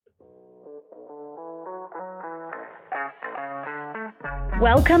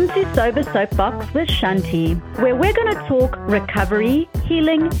Welcome to Sober Soapbox with Shanti, where we're going to talk recovery,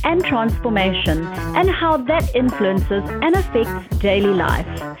 healing, and transformation, and how that influences and affects daily life.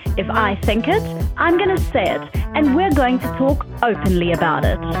 If I think it, I'm going to say it, and we're going to talk openly about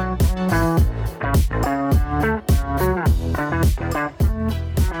it.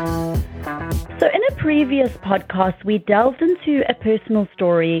 So in a previous podcast, we delved into a personal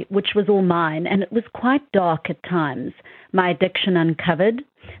story, which was all mine, and it was quite dark at times. My addiction uncovered,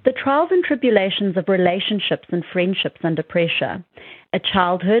 the trials and tribulations of relationships and friendships under pressure, a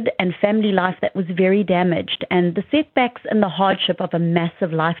childhood and family life that was very damaged, and the setbacks and the hardship of a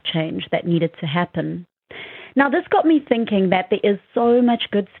massive life change that needed to happen. Now, this got me thinking that there is so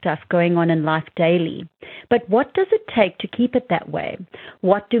much good stuff going on in life daily. But what does it take to keep it that way?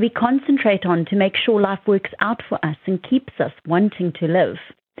 What do we concentrate on to make sure life works out for us and keeps us wanting to live?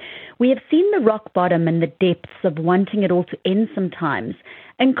 We have seen the rock bottom and the depths of wanting it all to end sometimes,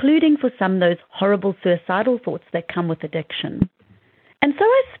 including for some those horrible suicidal thoughts that come with addiction. And so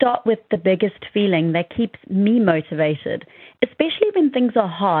I start with the biggest feeling that keeps me motivated, especially when things are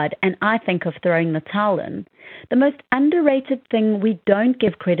hard and I think of throwing the towel in. The most underrated thing we don't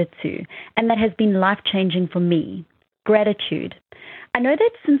give credit to, and that has been life-changing for me: gratitude. I know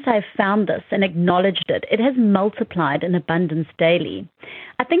that since I've found this and acknowledged it, it has multiplied in abundance daily.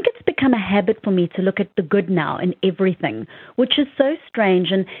 I think it's become a habit for me to look at the good now in everything, which is so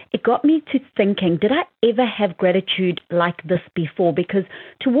strange, and it got me to thinking, did I ever have gratitude like this before? Because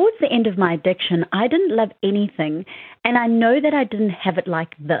towards the end of my addiction, I didn't love anything, and I know that I didn't have it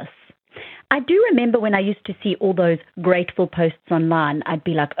like this. I do remember when I used to see all those grateful posts online, I'd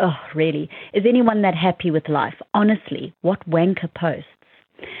be like, oh, really? Is anyone that happy with life? Honestly, what wanker posts?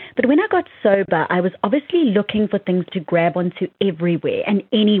 But when I got sober, I was obviously looking for things to grab onto everywhere and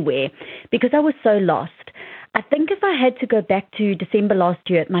anywhere because I was so lost. I think if I had to go back to December last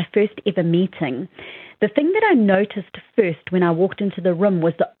year at my first ever meeting, the thing that I noticed first when I walked into the room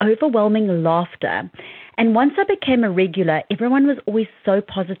was the overwhelming laughter. And once I became a regular, everyone was always so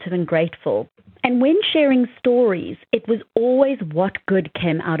positive and grateful. And when sharing stories, it was always what good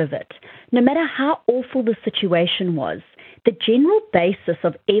came out of it. No matter how awful the situation was, the general basis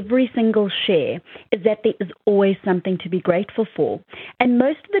of every single share is that there is always something to be grateful for. And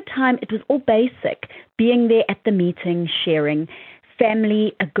most of the time, it was all basic, being there at the meeting, sharing,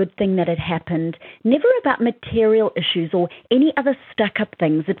 family, a good thing that had happened, never about material issues or any other stuck-up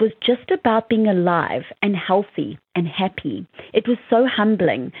things. It was just about being alive and healthy and happy. It was so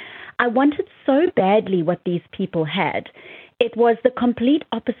humbling. I wanted so badly what these people had. It was the complete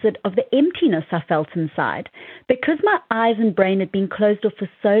opposite of the emptiness I felt inside. Because my eyes and brain had been closed off for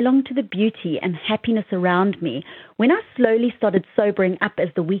so long to the beauty and happiness around me, when I slowly started sobering up as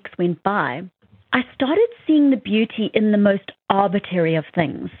the weeks went by, I started seeing the beauty in the most arbitrary of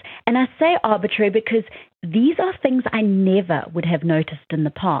things. And I say arbitrary because these are things I never would have noticed in the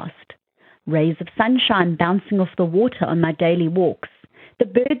past. Rays of sunshine bouncing off the water on my daily walks, the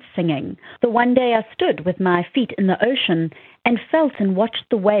birds singing, the one day I stood with my feet in the ocean and felt and watched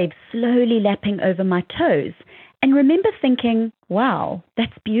the waves slowly lapping over my toes, and remember thinking, wow,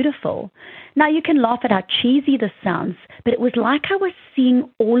 that's beautiful. Now you can laugh at how cheesy this sounds, but it was like I was seeing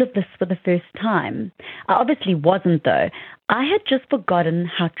all of this for the first time. I obviously wasn't though. I had just forgotten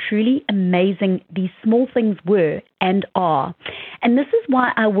how truly amazing these small things were and are. And this is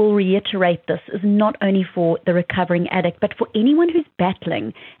why I will reiterate this is not only for the recovering addict, but for anyone who's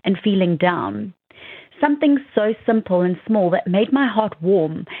battling and feeling down. Something so simple and small that made my heart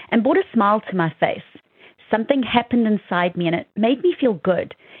warm and brought a smile to my face. Something happened inside me and it made me feel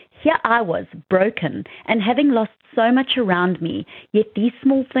good. Here I was, broken and having lost so much around me, yet these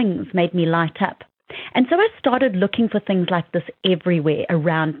small things made me light up. And so I started looking for things like this everywhere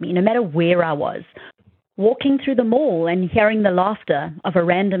around me, no matter where I was. Walking through the mall and hearing the laughter of a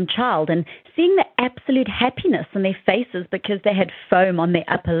random child and seeing the absolute happiness on their faces because they had foam on their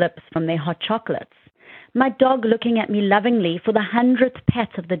upper lips from their hot chocolates. My dog looking at me lovingly for the 100th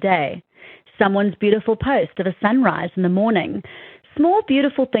pat of the day. Someone's beautiful post of a sunrise in the morning. Small,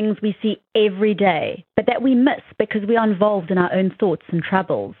 beautiful things we see every day, but that we miss because we are involved in our own thoughts and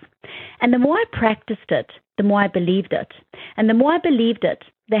troubles. And the more I practiced it, the more I believed it. And the more I believed it,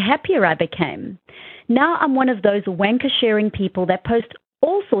 the happier I became. Now I'm one of those wanker-sharing people that post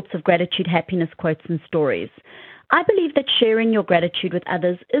all sorts of gratitude, happiness quotes and stories. I believe that sharing your gratitude with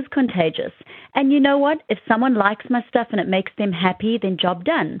others is contagious. And you know what? If someone likes my stuff and it makes them happy, then job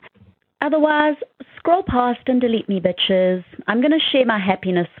done. Otherwise, scroll past and delete me, bitches. I'm going to share my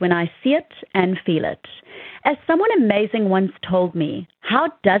happiness when I see it and feel it. As someone amazing once told me, how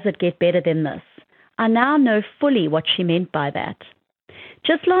does it get better than this? I now know fully what she meant by that.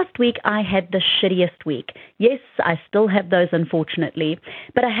 Just last week, I had the shittiest week. Yes, I still have those, unfortunately,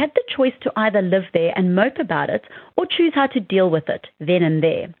 but I had the choice to either live there and mope about it or choose how to deal with it then and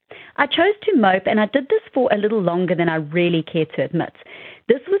there. I chose to mope, and I did this for a little longer than I really care to admit.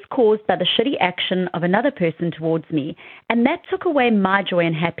 This was caused by the shitty action of another person towards me, and that took away my joy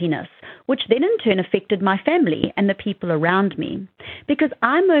and happiness, which then in turn affected my family and the people around me. Because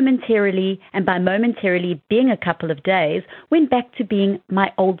I momentarily, and by momentarily being a couple of days, went back to being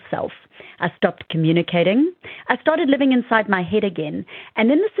my old self. I stopped communicating. I started living inside my head again, and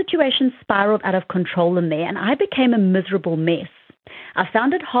then the situation spiraled out of control in there, and I became a miserable mess. I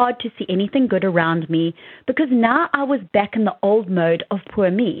found it hard to see anything good around me because now I was back in the old mode of poor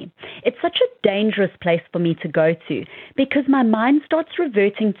me. It's such a dangerous place for me to go to because my mind starts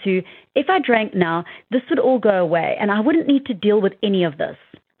reverting to, if I drank now, this would all go away and I wouldn't need to deal with any of this.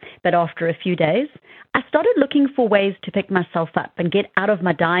 But after a few days, I started looking for ways to pick myself up and get out of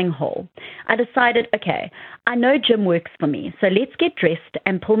my dying hole. I decided, okay, I know gym works for me, so let's get dressed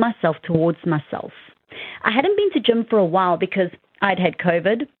and pull myself towards myself. I hadn't been to gym for a while because I'd had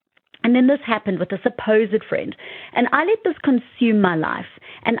COVID, and then this happened with a supposed friend, and I let this consume my life,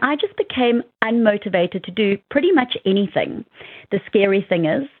 and I just became unmotivated to do pretty much anything. The scary thing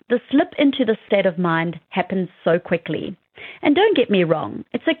is, the slip into this state of mind happens so quickly. And don't get me wrong,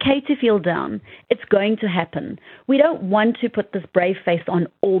 it's okay to feel down. It's going to happen. We don't want to put this brave face on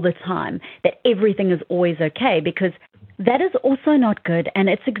all the time, that everything is always okay, because that is also not good, and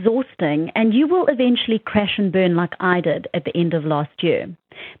it's exhausting, and you will eventually crash and burn like I did at the end of last year.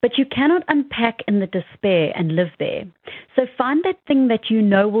 But you cannot unpack in the despair and live there. So find that thing that you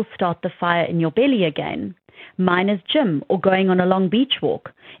know will start the fire in your belly again. Mine is gym or going on a long beach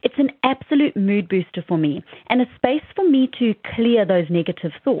walk. It's an absolute mood booster for me and a space for me to clear those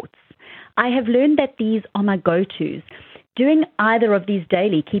negative thoughts. I have learned that these are my go-tos. Doing either of these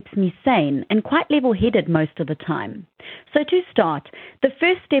daily keeps me sane and quite level-headed most of the time. So to start, the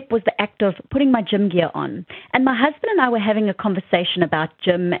first step was the act of putting my gym gear on. And my husband and I were having a conversation about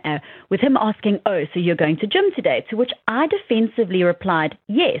gym with him asking, oh, so you're going to gym today? To which I defensively replied,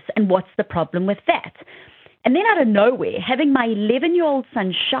 yes, and what's the problem with that? And then out of nowhere, having my 11-year-old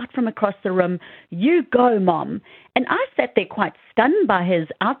son shout from across the room, you go, Mom. And I sat there quite stunned by his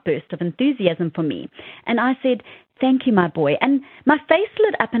outburst of enthusiasm for me. And I said, thank you, my boy. And my face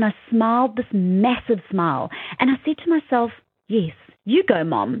lit up and I smiled this massive smile. And I said to myself, yes, you go,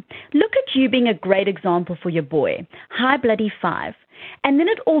 Mom. Look at you being a great example for your boy. High bloody five. And then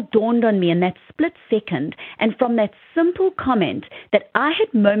it all dawned on me in that split second, and from that simple comment that I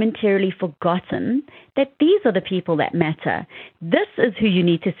had momentarily forgotten, that these are the people that matter. This is who you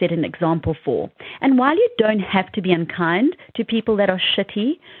need to set an example for. And while you don't have to be unkind to people that are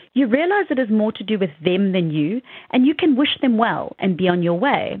shitty, you realize it is more to do with them than you, and you can wish them well and be on your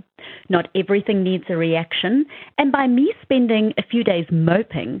way. Not everything needs a reaction, and by me spending a few days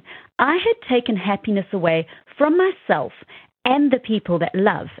moping, I had taken happiness away from myself and the people that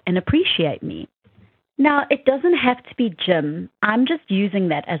love and appreciate me. Now, it doesn't have to be gym. I'm just using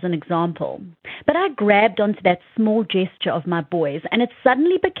that as an example. But I grabbed onto that small gesture of my boys, and it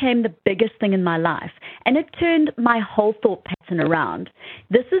suddenly became the biggest thing in my life, and it turned my whole thought pattern around.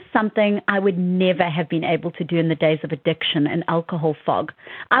 This is something I would never have been able to do in the days of addiction and alcohol fog.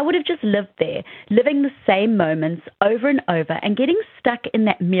 I would have just lived there, living the same moments over and over, and getting stuck in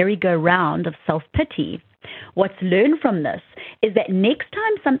that merry-go-round of self-pity. What's learned from this is that next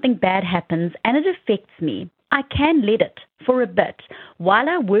time something bad happens and it affects me, I can let it for a bit while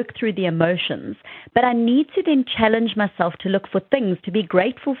I work through the emotions, but I need to then challenge myself to look for things to be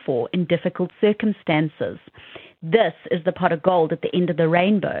grateful for in difficult circumstances. This is the pot of gold at the end of the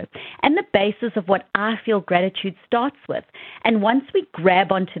rainbow and the basis of what I feel gratitude starts with. And once we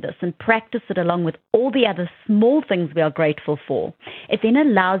grab onto this and practice it along with all the other small things we are grateful for, it then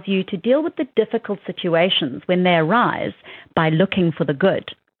allows you to deal with the difficult situations when they arise by looking for the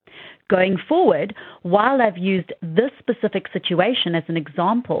good. Going forward, while I've used this specific situation as an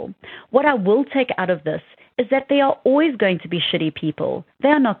example, what I will take out of this is that there are always going to be shitty people. They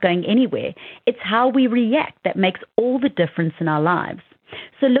are not going anywhere. It's how we react that makes all the difference in our lives.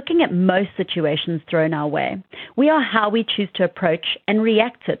 So looking at most situations thrown our way, we are how we choose to approach and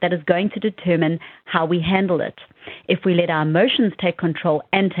react to it that is going to determine how we handle it. If we let our emotions take control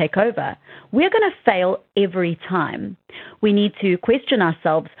and take over, we're going to fail every time. We need to question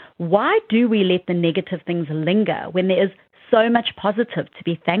ourselves, why do we let the negative things linger when there is so much positive to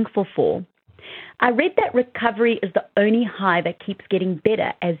be thankful for? I read that recovery is the only high that keeps getting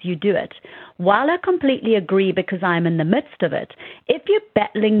better as you do it. While I completely agree because I'm in the midst of it, if you're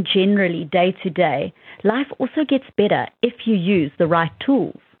battling generally day to day, life also gets better if you use the right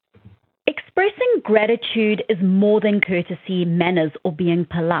tools. Expressing gratitude is more than courtesy, manners, or being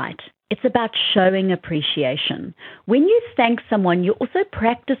polite. It's about showing appreciation. When you thank someone, you're also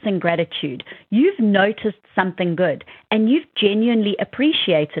practicing gratitude. You've noticed something good, and you've genuinely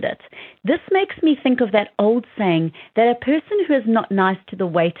appreciated it. This makes me think of that old saying that a person who is not nice to the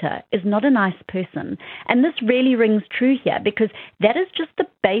waiter is not a nice person. And this really rings true here because that is just the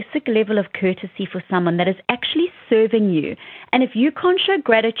basic level of courtesy for someone that is actually serving you. And if you can't show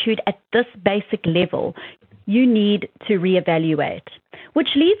gratitude at this basic level, you need to reevaluate. Which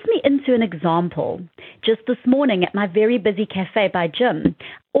leads me into an example. Just this morning at my very busy cafe by Jim,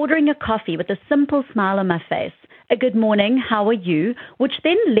 ordering a coffee with a simple smile on my face, a good morning, how are you, which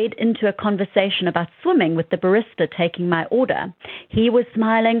then led into a conversation about swimming with the barista taking my order. He was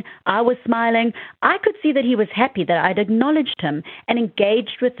smiling, I was smiling. I could see that he was happy that I'd acknowledged him and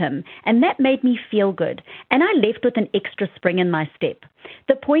engaged with him, and that made me feel good. And I left with an extra spring in my step.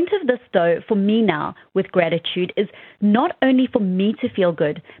 The point of this, though, for me now with gratitude is not only for me to feel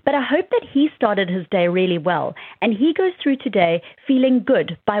good, but I hope that he started his day really well, and he goes through today feeling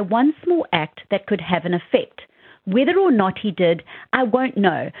good by one small act that could have an effect. Whether or not he did, I won't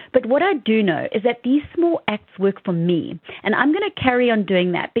know. But what I do know is that these small acts work for me, and I'm going to carry on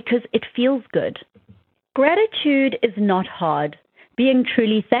doing that because it feels good. Gratitude is not hard. Being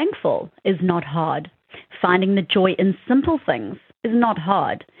truly thankful is not hard. Finding the joy in simple things is not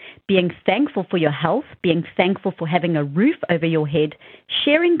hard. Being thankful for your health, being thankful for having a roof over your head,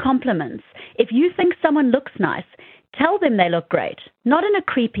 sharing compliments. If you think someone looks nice, tell them they look great. Not in a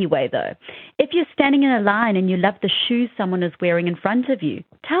creepy way, though. If you're standing in a line and you love the shoes someone is wearing in front of you,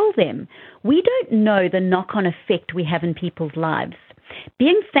 tell them. We don't know the knock-on effect we have in people's lives.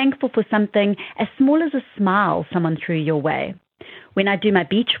 Being thankful for something as small as a smile someone threw your way. When I do my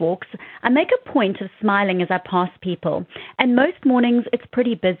beach walks, I make a point of smiling as I pass people, and most mornings it's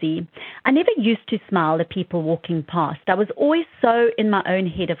pretty busy. I never used to smile at people walking past. I was always so in my own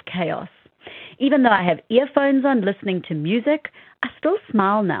head of chaos. Even though I have earphones on listening to music, I still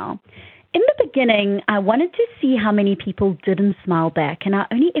smile now. In the beginning, I wanted to see how many people didn't smile back, and I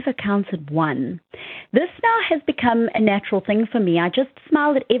only ever counted one. This now has become a natural thing for me. I just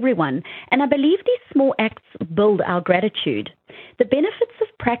smile at everyone, and I believe these small acts build our gratitude. The benefits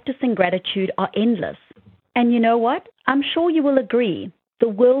of practicing gratitude are endless. And you know what? I'm sure you will agree. The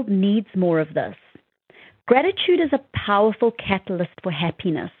world needs more of this. Gratitude is a powerful catalyst for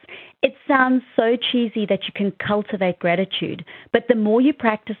happiness. It sounds so cheesy that you can cultivate gratitude, but the more you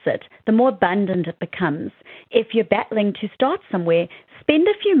practice it, the more abundant it becomes. If you're battling to start somewhere, spend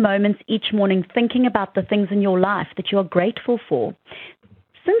a few moments each morning thinking about the things in your life that you are grateful for.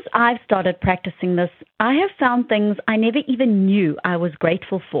 Since I've started practicing this, I have found things I never even knew I was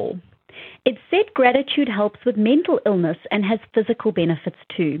grateful for. It's said gratitude helps with mental illness and has physical benefits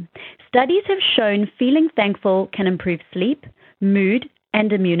too. Studies have shown feeling thankful can improve sleep, mood,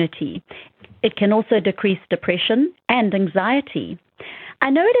 and immunity. It can also decrease depression and anxiety. I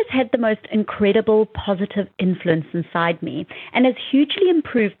know it has had the most incredible positive influence inside me and has hugely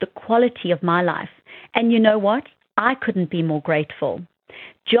improved the quality of my life. And you know what? I couldn't be more grateful.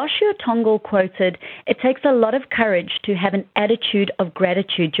 Joshua Tongol quoted, "It takes a lot of courage to have an attitude of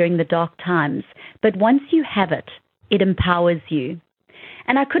gratitude during the dark times, but once you have it, it empowers you."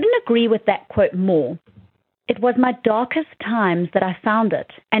 And I couldn't agree with that quote more. It was my darkest times that I found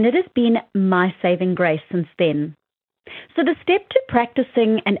it, and it has been my saving grace since then. So the step to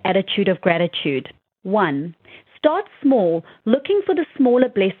practicing an attitude of gratitude. 1. Start small, looking for the smaller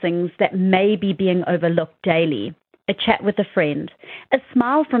blessings that may be being overlooked daily. A chat with a friend, a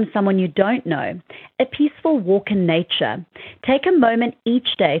smile from someone you don't know, a peaceful walk in nature. Take a moment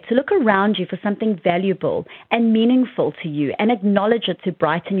each day to look around you for something valuable and meaningful to you and acknowledge it to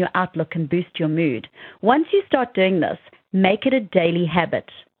brighten your outlook and boost your mood. Once you start doing this, make it a daily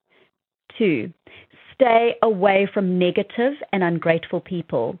habit. 2. Stay away from negative and ungrateful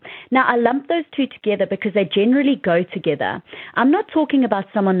people. Now, I lump those two together because they generally go together. I'm not talking about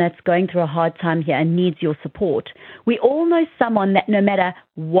someone that's going through a hard time here and needs your support. We all know someone that no matter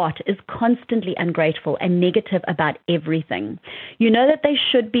what is constantly ungrateful and negative about everything. You know that they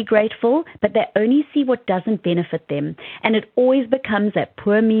should be grateful, but they only see what doesn't benefit them, and it always becomes that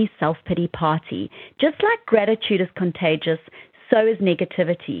poor me self-pity party. Just like gratitude is contagious, so is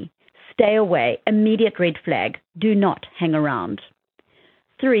negativity. Stay away. Immediate red flag. Do not hang around.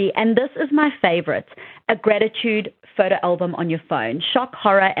 3, and this is my favorite, a gratitude photo album on your phone. Shock,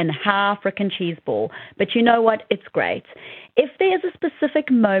 horror, and freaking cheese ball. But you know what? It's great. If there's a specific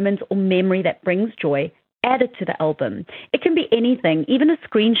moment or memory that brings joy, add it to the album. It can be anything, even a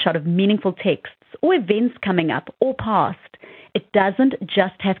screenshot of meaningful texts or events coming up or past. It doesn't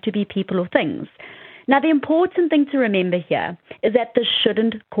just have to be people or things. Now, the important thing to remember here is that this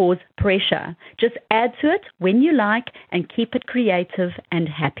shouldn't cause pressure. Just add to it when you like and keep it creative and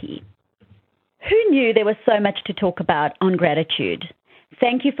happy. Who knew there was so much to talk about on gratitude?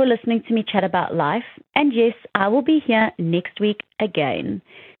 Thank you for listening to me chat about life. And yes, I will be here next week again.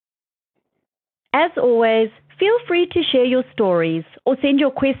 As always, feel free to share your stories or send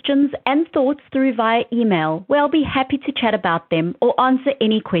your questions and thoughts through via email, where I'll be happy to chat about them or answer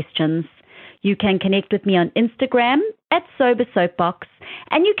any questions. You can connect with me on Instagram at Sober Soapbox,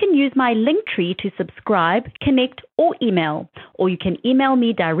 and you can use my link tree to subscribe, connect, or email. Or you can email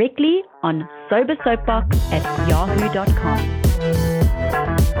me directly on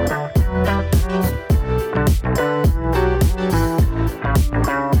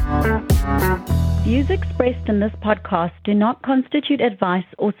sobersoapbox@yahoo.com. Views expressed in this podcast do not constitute advice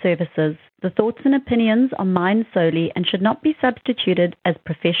or services. The thoughts and opinions are mine solely and should not be substituted as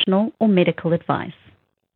professional or medical advice.